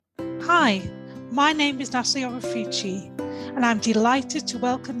Hi, my name is Natalie Orofucci, and I'm delighted to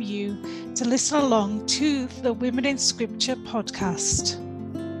welcome you to listen along to the Women in Scripture podcast.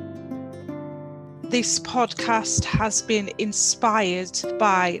 This podcast has been inspired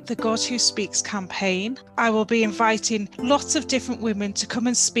by the God Who Speaks campaign. I will be inviting lots of different women to come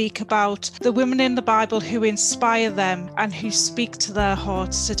and speak about the women in the Bible who inspire them and who speak to their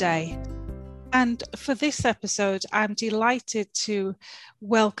hearts today. And for this episode, I'm delighted to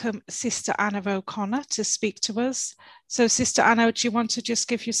welcome Sister Anna O'Connor to speak to us. So, Sister Anna, do you want to just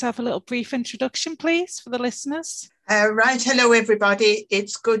give yourself a little brief introduction, please, for the listeners? Right. Hello, everybody.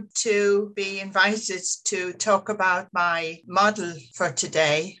 It's good to be invited to talk about my model for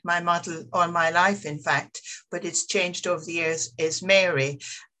today, my model all my life, in fact, but it's changed over the years, is Mary.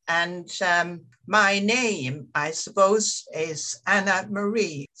 And my name, I suppose, is Anna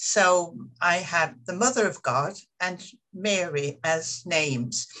Marie. So I have the Mother of God and Mary as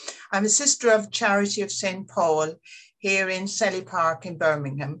names. I'm a sister of Charity of St. Paul here in Selly Park in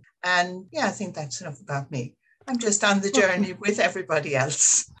Birmingham. And yeah, I think that's enough about me. I'm just on the journey with everybody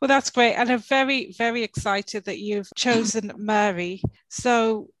else. Well, that's great. And I'm very, very excited that you've chosen Mary.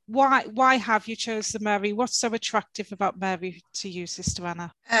 So why have you chosen Mary? What's so attractive about Mary to you, Sister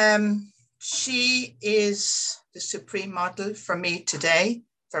Anna? She is the supreme model for me today,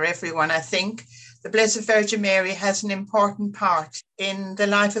 for everyone, I think. The Blessed Virgin Mary has an important part in the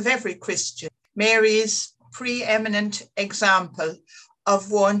life of every Christian. Mary is preeminent example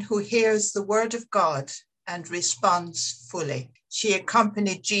of one who hears the word of God and responds fully. She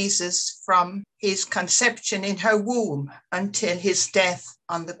accompanied Jesus from his conception in her womb until his death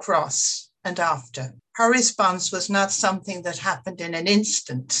on the cross and after. Her response was not something that happened in an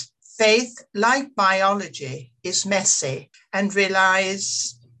instant. Faith, like biology, is messy and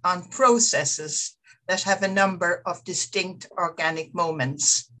relies on processes that have a number of distinct organic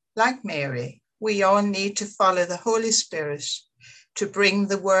moments. Like Mary, we all need to follow the Holy Spirit to bring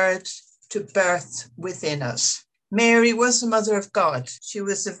the word to birth within us. Mary was the Mother of God. She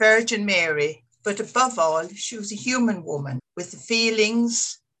was the Virgin Mary, but above all, she was a human woman with the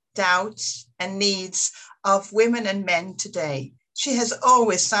feelings, doubts, and needs of women and men today. She has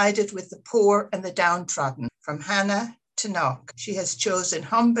always sided with the poor and the downtrodden. From Hannah to Knock, she has chosen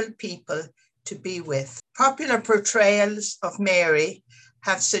humble people to be with. Popular portrayals of Mary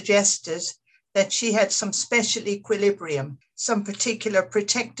have suggested that she had some special equilibrium, some particular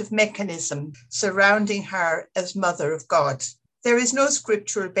protective mechanism surrounding her as Mother of God. There is no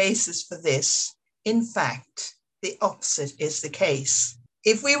scriptural basis for this. In fact, the opposite is the case.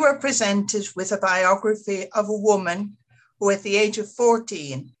 If we were presented with a biography of a woman who at the age of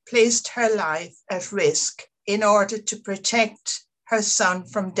 14 placed her life at risk in order to protect her son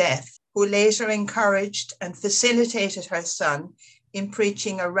from death, who later encouraged and facilitated her son in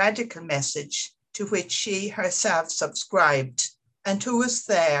preaching a radical message to which she herself subscribed, and who was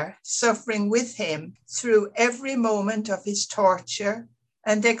there suffering with him through every moment of his torture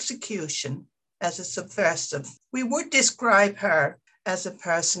and execution as a subversive, we would describe her as a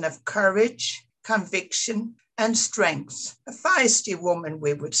person of courage, conviction, and strength, a feisty woman,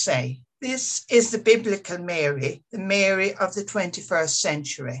 we would say. This is the biblical Mary, the Mary of the 21st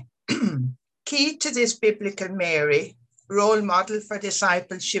century. Key to this biblical Mary, role model for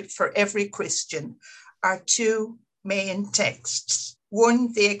discipleship for every Christian, are two main texts.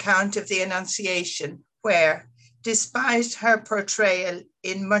 One, the account of the Annunciation, where, despite her portrayal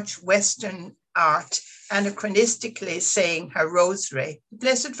in much Western art, anachronistically saying her rosary, the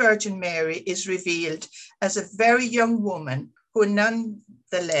Blessed Virgin Mary is revealed as a very young woman who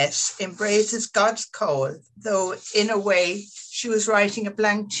nonetheless embraces God's call, though in a way she was writing a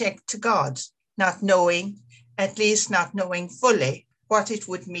blank check to God, not knowing, at least not knowing fully, what it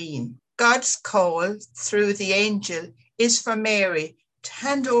would mean. God's call through the angel is for Mary to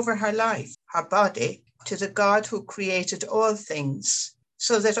hand over her life, her body, to the God who created all things,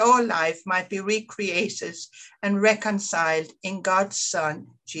 so that all life might be recreated and reconciled in God's Son,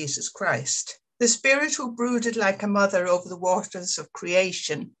 Jesus Christ. The Spirit who brooded like a mother over the waters of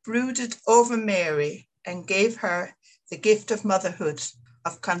creation brooded over Mary and gave her the gift of motherhood,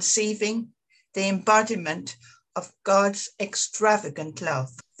 of conceiving the embodiment of God's extravagant love.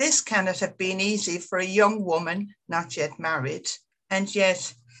 This cannot have been easy for a young woman not yet married, and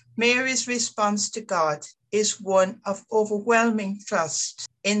yet Mary's response to God is one of overwhelming trust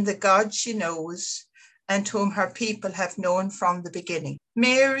in the God she knows and whom her people have known from the beginning.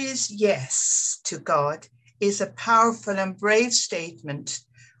 Mary's yes to God is a powerful and brave statement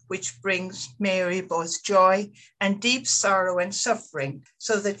which brings Mary both joy and deep sorrow and suffering,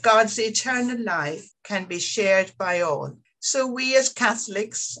 so that God's eternal life can be shared by all. So we as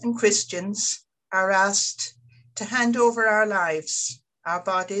Catholics and Christians are asked to hand over our lives, our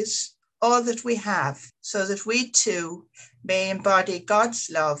bodies, all that we have, so that we too may embody God's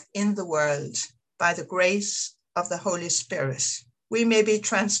love in the world by the grace of the Holy Spirit. We may be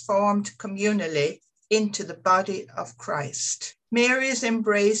transformed communally into the body of Christ. Mary's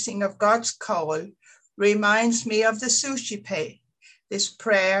embracing of God's call reminds me of the Suscipe, this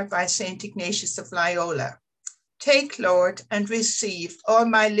prayer by St. Ignatius of Loyola. Take, Lord, and receive all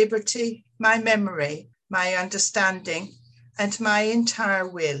my liberty, my memory, my understanding, and my entire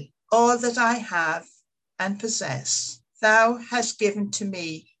will, all that I have and possess. Thou hast given to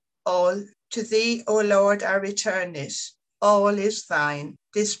me all. To thee, O Lord, I return it. All is thine.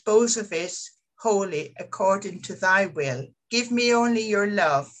 Dispose of it wholly according to thy will. Give me only your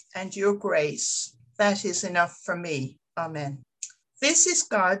love and your grace. That is enough for me. Amen.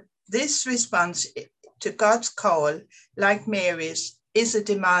 This response to God's call, like Mary's, is a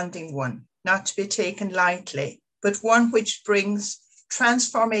demanding one, not to be taken lightly, but one which brings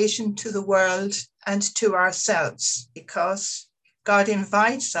transformation to the world and to ourselves, because God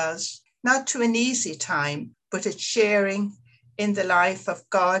invites us not to an easy time, but a sharing in the life of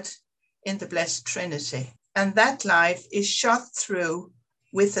God in the Blessed Trinity. And that life is shot through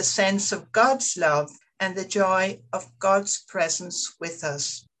with a sense of God's love and the joy of God's presence with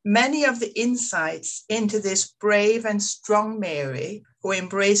us. Many of the insights into this brave and strong Mary, who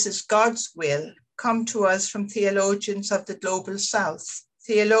embraces God's will, come to us from theologians of the Global South,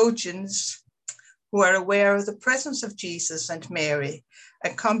 theologians who are aware of the presence of Jesus and Mary,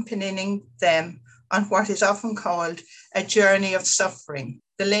 accompanying them on what is often called a journey of suffering.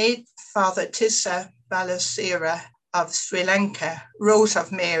 The late Father Tissa Balasira of Sri Lanka wrote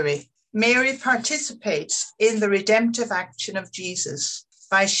of Mary. Mary participates in the redemptive action of Jesus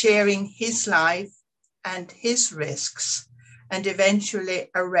by sharing his life and his risks, and eventually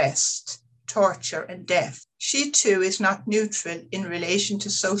arrest, torture, and death. She too is not neutral in relation to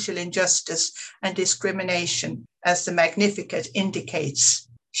social injustice and discrimination, as the Magnificat indicates.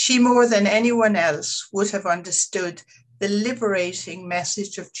 She, more than anyone else, would have understood the liberating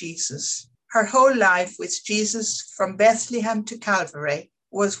message of Jesus. Her whole life with Jesus from Bethlehem to Calvary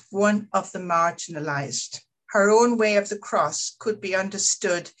was one of the marginalized. Her own way of the cross could be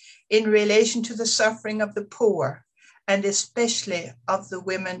understood in relation to the suffering of the poor, and especially of the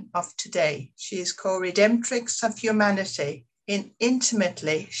women of today. She is co-redemptrix of humanity in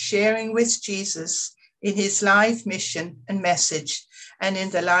intimately sharing with Jesus in his life, mission, and message, and in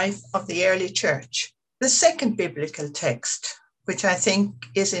the life of the early church. The second biblical text, which I think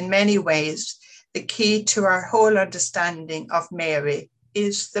is in many ways the key to our whole understanding of Mary,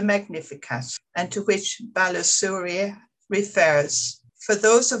 is the Magnificat, and to which Balasuriya refers. For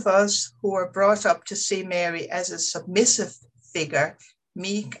those of us who are brought up to see Mary as a submissive figure,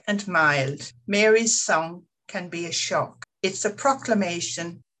 meek and mild, Mary's song can be a shock. It's a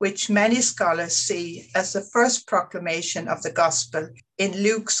proclamation which many scholars see as the first proclamation of the gospel in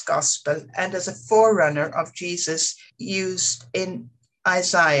Luke's gospel and as a forerunner of Jesus used in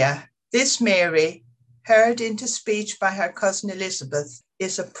Isaiah. This Mary, heard into speech by her cousin Elizabeth,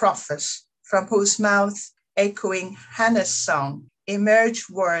 is a prophet from whose mouth, echoing Hannah's song, emerge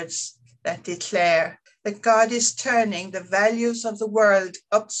words that declare that God is turning the values of the world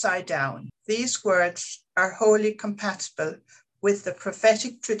upside down. These words are wholly compatible with the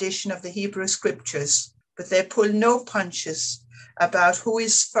prophetic tradition of the Hebrew scriptures, but they pull no punches about who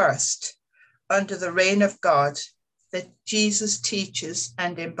is first under the reign of God that Jesus teaches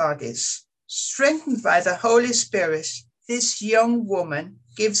and embodies. Strengthened by the Holy Spirit, this young woman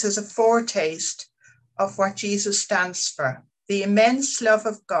gives us a foretaste of what Jesus stands for: the immense love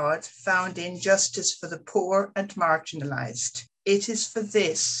of God found in justice for the poor and marginalized. It is for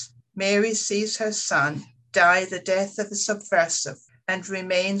this Mary sees her son die the death of a subversive and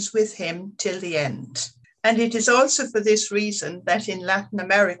remains with him till the end. And it is also for this reason that in Latin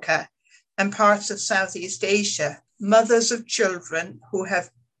America and parts of Southeast Asia, mothers of children who have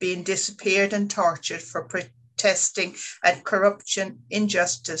been disappeared and tortured for protesting at corruption,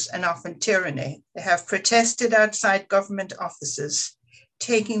 injustice, and often tyranny. They have protested outside government offices,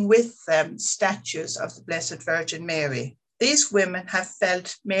 taking with them statues of the Blessed Virgin Mary. These women have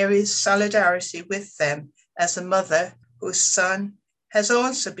felt Mary's solidarity with them as a mother whose son has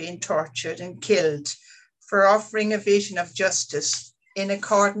also been tortured and killed for offering a vision of justice in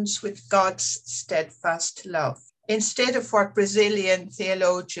accordance with God's steadfast love. Instead of what Brazilian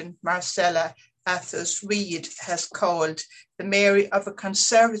theologian Marcela Athos Reed has called the Mary of a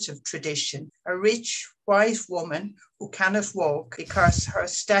conservative tradition, a rich white woman who cannot walk because her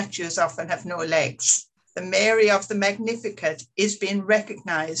statues often have no legs. The Mary of the Magnificat is being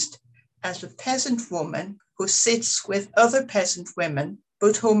recognized as a peasant woman who sits with other peasant women,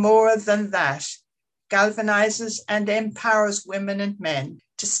 but who more than that galvanizes and empowers women and men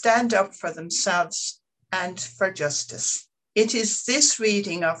to stand up for themselves and for justice. It is this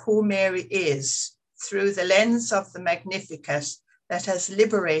reading of who Mary is through the lens of the Magnificat that has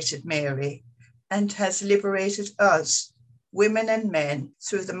liberated Mary and has liberated us, women and men,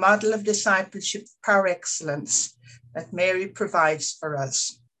 through the model of discipleship par excellence that Mary provides for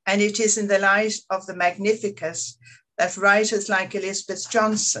us. And it is in the light of the Magnificat that writers like Elizabeth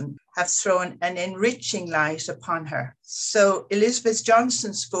Johnson have thrown an enriching light upon her. So Elizabeth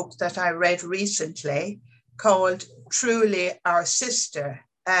Johnson's book that I read recently, called Truly Our Sister,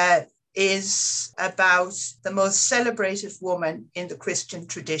 is about the most celebrated woman in the Christian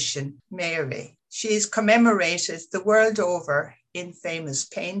tradition, Mary. She is commemorated the world over in famous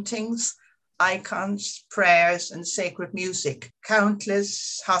paintings, icons, prayers, and sacred music.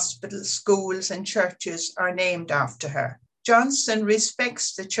 Countless hospitals, schools, and churches are named after her. Johnson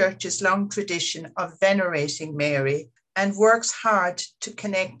respects the church's long tradition of venerating Mary and works hard to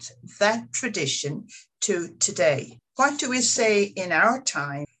connect that tradition to today. What do we say in our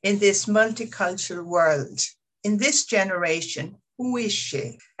time, in this multicultural world? In this generation, who is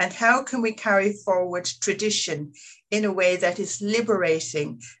she? And how can we carry forward tradition in a way that is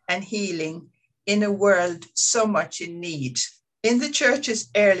liberating and healing in a world so much in need? In the church's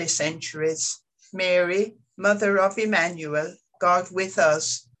early centuries, Mary, Mother of Emmanuel, God with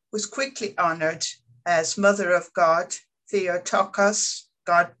us, was quickly honored as Mother of God, Theotokos,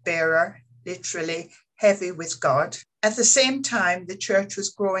 God-bearer, literally heavy with God. At the same time, the church was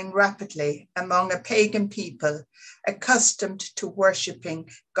growing rapidly among a pagan people accustomed to worshipping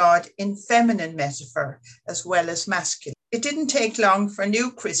God in feminine metaphor as well as masculine. It didn't take long for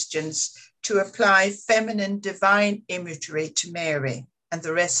new Christians to apply feminine divine imagery to Mary, and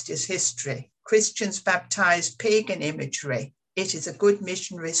the rest is history. Christians baptized pagan imagery. It is a good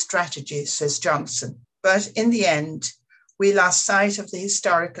missionary strategy, says Johnson. But in the end, we lost sight of the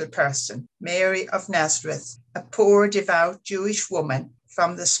historical person, Mary of Nazareth, a poor, devout Jewish woman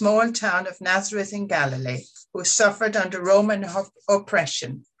from the small town of Nazareth in Galilee, who suffered under Roman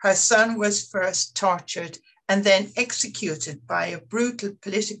oppression. Her son was first tortured and then executed by a brutal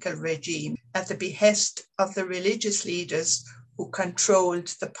political regime at the behest of the religious leaders who controlled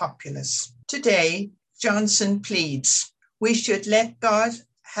the populace. Today, Johnson pleads, we should let God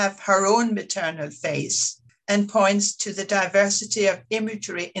have her own maternal face, and points to the diversity of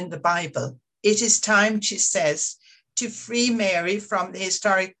imagery in the Bible. It is time, she says, to free Mary from the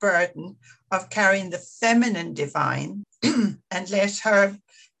historic burden of carrying the feminine divine and let her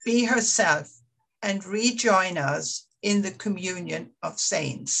be herself and rejoin us in the communion of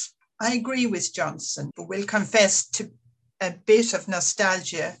saints. I agree with Johnson, but will confess to a bit of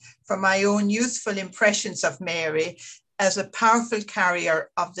nostalgia for my own youthful impressions of Mary as a powerful carrier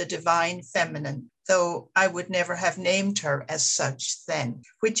of the divine feminine, though I would never have named her as such then,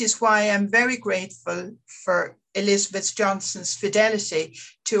 which is why I'm very grateful for Elizabeth Johnson's fidelity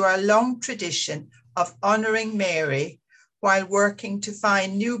to our long tradition of honoring Mary while working to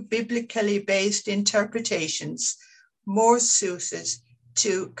find new biblically based interpretations more suited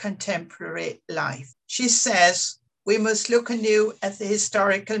to contemporary life. She says, we must look anew at the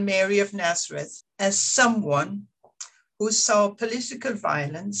historical Mary of Nazareth as someone who saw political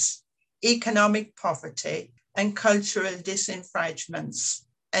violence, economic poverty, and cultural disenfranchisement,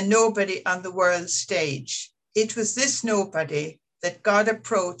 and nobody on the world stage. It was this nobody that God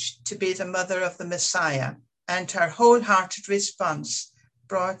approached to be the mother of the Messiah, and her wholehearted response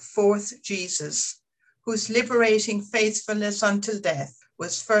brought forth Jesus, whose liberating faithfulness until death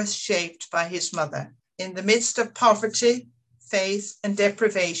was first shaped by his mother. In the midst of poverty, faith, and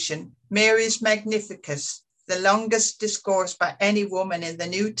deprivation, Mary's Magnificat, the longest discourse by any woman in the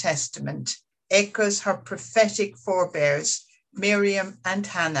New Testament, echoes her prophetic forebears, Miriam and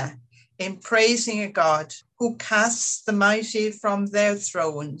Hannah, in praising a God who casts the mighty from their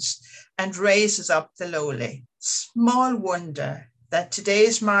thrones and raises up the lowly. Small wonder that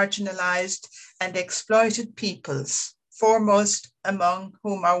today's marginalized and exploited peoples, foremost among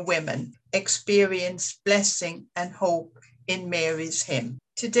whom are women, experience blessing and hope in Mary's hymn.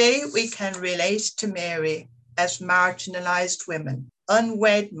 Today we can relate to Mary as marginalized women,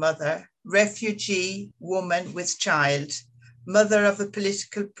 unwed mother, refugee woman with child, mother of a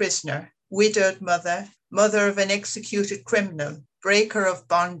political prisoner, widowed mother, mother of an executed criminal, breaker of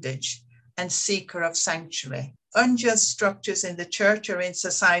bondage, and seeker of sanctuary. Unjust structures in the church or in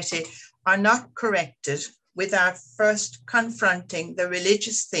society are not corrected without first confronting the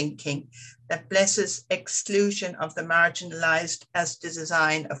religious thinking that blesses exclusion of the marginalized as the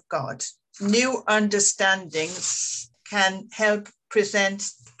design of God. New understandings can help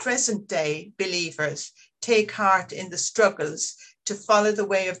present-day believers take heart in the struggles to follow the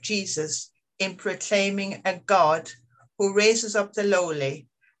way of Jesus in proclaiming a God who raises up the lowly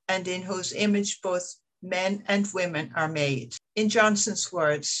and in whose image both men and women are made. In Johnson's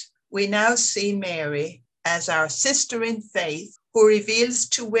words, we now see Mary as our sister in faith who reveals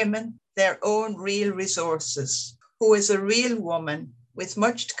to women their own real resources, who is a real woman with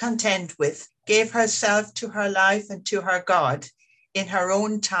much to contend with, gave herself to her life and to her God in her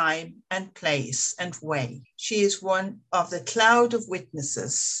own time and place and way. She is one of the cloud of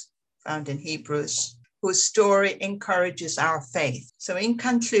witnesses found in Hebrews, whose story encourages our faith. So in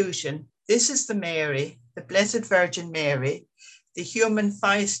conclusion, this is the Mary, the Blessed Virgin Mary, the human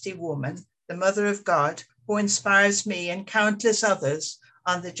feisty woman, the Mother of God, who inspires me and countless others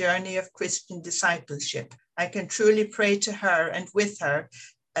on the journey of Christian discipleship. I can truly pray to her and with her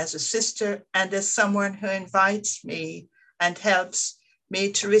as a sister and as someone who invites me and helps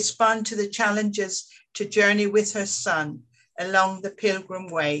me to respond to the challenges to journey with her Son along the pilgrim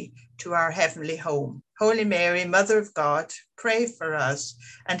way to our heavenly home. Holy Mary, Mother of God, pray for us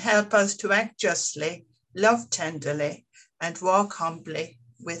and help us to act justly, love tenderly, and walk humbly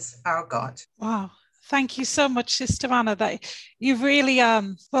with our God. Wow. Thank you so much, Sister Anna, that you really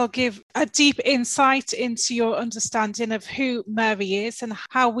give a deep insight into your understanding of who Mary is and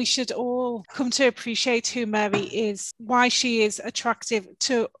how we should all come to appreciate who Mary is, why she is attractive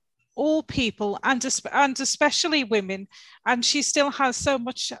to all people and especially women. And she still has so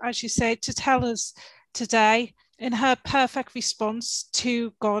much, as you say, to tell us today in her perfect response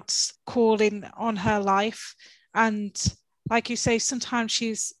to God's calling on her life. And like you say, sometimes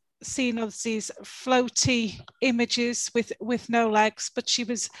she's seen as these floaty images with no legs, but she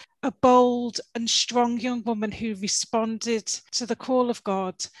was a bold and strong young woman who responded to the call of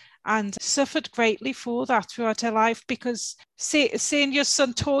God and suffered greatly for that throughout her life, because seeing your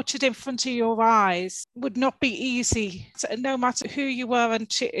son tortured in front of your eyes would not be easy, no matter who you were,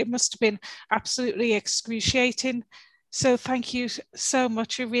 and it must have been absolutely excruciating. So thank you so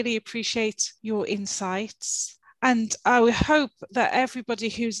much. I really appreciate your insights. And I hope that everybody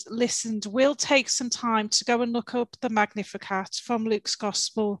who's listened will take some time to go and look up the Magnificat from Luke's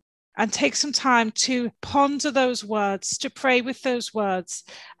Gospel and take some time to ponder those words, to pray with those words,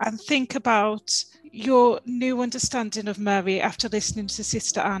 and think about your new understanding of Mary after listening to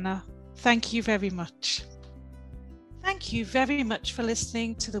Sister Anna. Thank you very much. Thank you very much for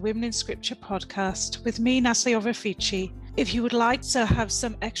listening to the Women in Scripture podcast with me, Natalie Orefici. If you would like to have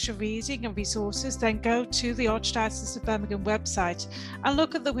some extra reading and resources, then go to the Archdiocese of Birmingham website and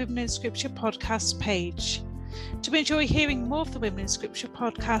look at the Women in Scripture podcast page. To enjoy hearing more of the Women in Scripture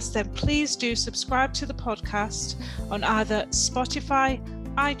podcast, then please do subscribe to the podcast on either Spotify,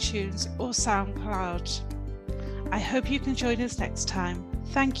 iTunes, or SoundCloud. I hope you can join us next time.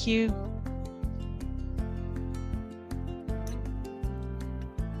 Thank you.